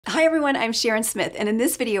Hi everyone, I'm Sharon Smith, and in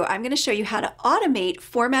this video I'm going to show you how to automate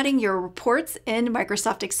formatting your reports in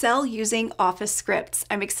Microsoft Excel using Office scripts.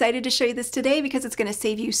 I'm excited to show you this today because it's going to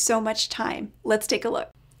save you so much time. Let's take a look.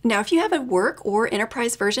 Now, if you have a work or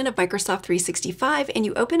enterprise version of Microsoft 365 and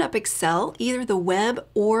you open up Excel, either the web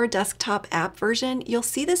or desktop app version, you'll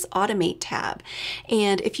see this Automate tab.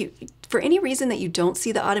 And if you, for any reason that you don't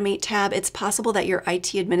see the Automate tab, it's possible that your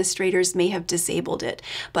IT administrators may have disabled it.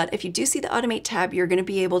 But if you do see the Automate tab, you're going to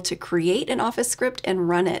be able to create an Office script and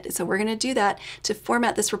run it. So we're going to do that to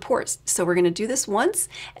format this report. So we're going to do this once,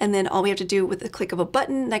 and then all we have to do with the click of a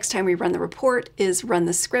button next time we run the report is run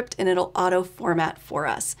the script, and it'll auto format for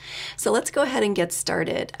us. So let's go ahead and get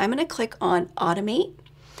started. I'm going to click on Automate.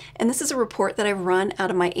 And this is a report that I've run out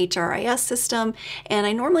of my HRIS system, and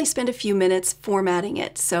I normally spend a few minutes formatting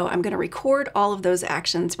it. So I'm going to record all of those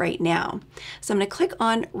actions right now. So I'm going to click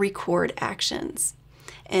on Record Actions.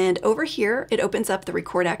 And over here, it opens up the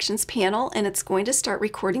Record Actions panel, and it's going to start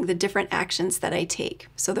recording the different actions that I take.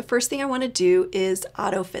 So the first thing I want to do is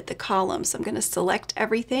auto-fit the columns. So I'm going to select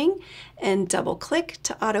everything and double-click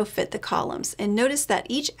to auto-fit the columns. And notice that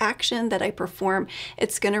each action that I perform,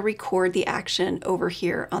 it's going to record the action over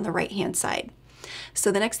here on the right-hand side.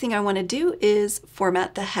 So the next thing I want to do is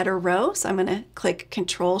format the header row. So I'm going to click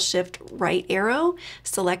Control-Shift-Right arrow,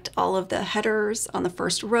 select all of the headers on the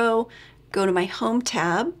first row, go to my Home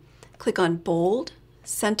tab, click on Bold,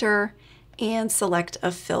 Center, and select a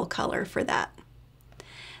fill color for that.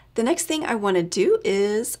 The next thing I want to do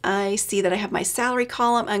is I see that I have my salary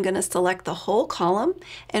column. I'm going to select the whole column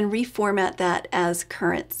and reformat that as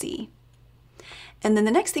currency. And then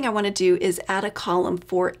the next thing I want to do is add a column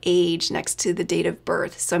for age next to the date of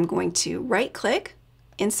birth. So I'm going to right-click,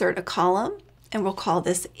 insert a column, and we'll call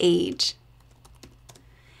this age.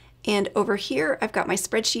 And over here, I've got my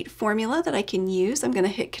spreadsheet formula that I can use. I'm going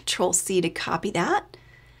to hit Control-C to copy that.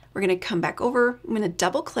 We're going to come back over. I'm going to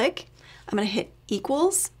double-click. I'm going to hit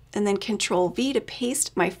equals and then Control-V to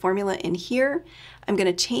paste my formula in here. I'm going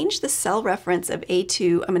to change the cell reference of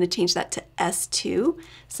A2. I'm going to change that to S2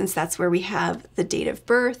 since that's where we have the date of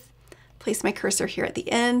birth. Place my cursor here at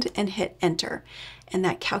the end and hit Enter. And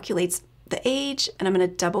that calculates the age, and I'm going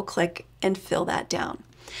to double-click and fill that down.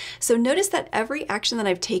 So notice that every action that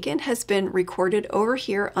I've taken has been recorded over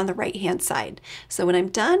here on the right-hand side. So when I'm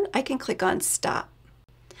done, I can click on Stop.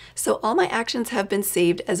 So all my actions have been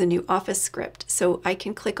saved as a new Office script. So I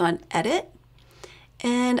can click on Edit,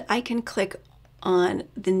 and I can click on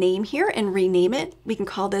the name here and rename it. We can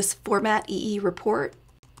call this Format EE Report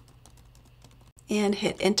and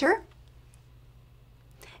hit Enter.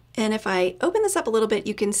 And if I open this up a little bit,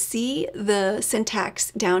 you can see the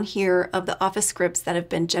syntax down here of the Office scripts that have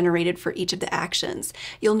been generated for each of the actions.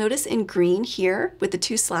 You'll notice in green here with the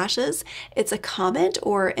 2 slashes, it's a comment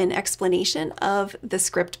or an explanation of the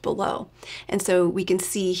script below. And so we can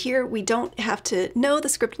see here, we don't have to know the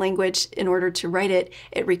script language in order to write it.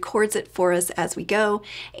 It records it for us as we go,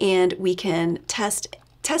 and we can test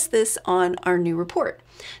this on our new report.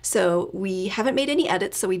 So we haven't made any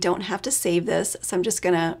edits, so we don't have to save this. So I'm just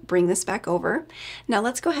going to bring this back over. Now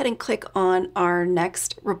let's go ahead and click on our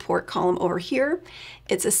next report column over here.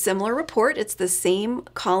 It's a similar report. It's the same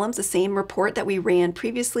columns, the same report that we ran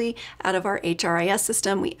previously out of our HRIS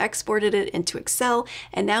system. We exported it into Excel,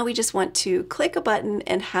 and now we just want to click a button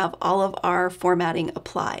and have all of our formatting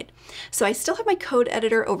applied. So I still have my code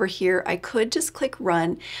editor over here. I could just click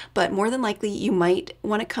Run, but more than likely you might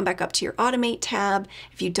want to come back up to your Automate tab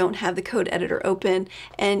if you don't have the code editor open,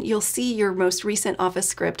 and you'll see your most recent Office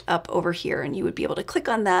script up over here, and you would be able to click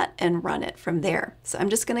on that and run it from there. So I'm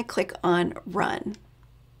just going to click on Run.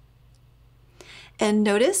 And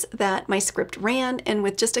notice that my script ran, and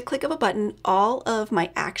with just a click of a button, all of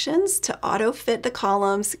my actions to auto-fit the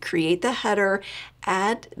columns, create the header,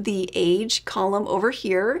 add the age column over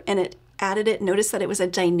here, and it added it. Notice that it was a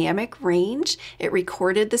dynamic range. It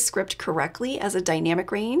recorded the script correctly as a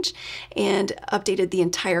dynamic range and updated the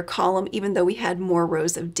entire column, even though we had more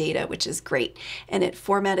rows of data, which is great. And it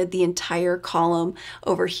formatted the entire column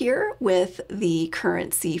over here with the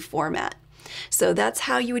currency format. So that's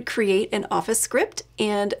how you would create an Office script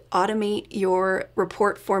and automate your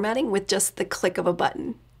report formatting with just the click of a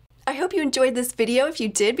button. I hope you enjoyed this video. If you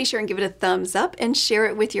did, be sure and give it a thumbs up and share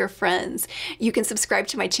it with your friends. You can subscribe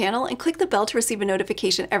to my channel and click the bell to receive a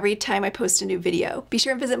notification every time I post a new video. Be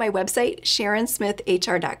sure and visit my website,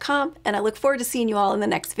 SharonSmithHR.com, and I look forward to seeing you all in the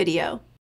next video.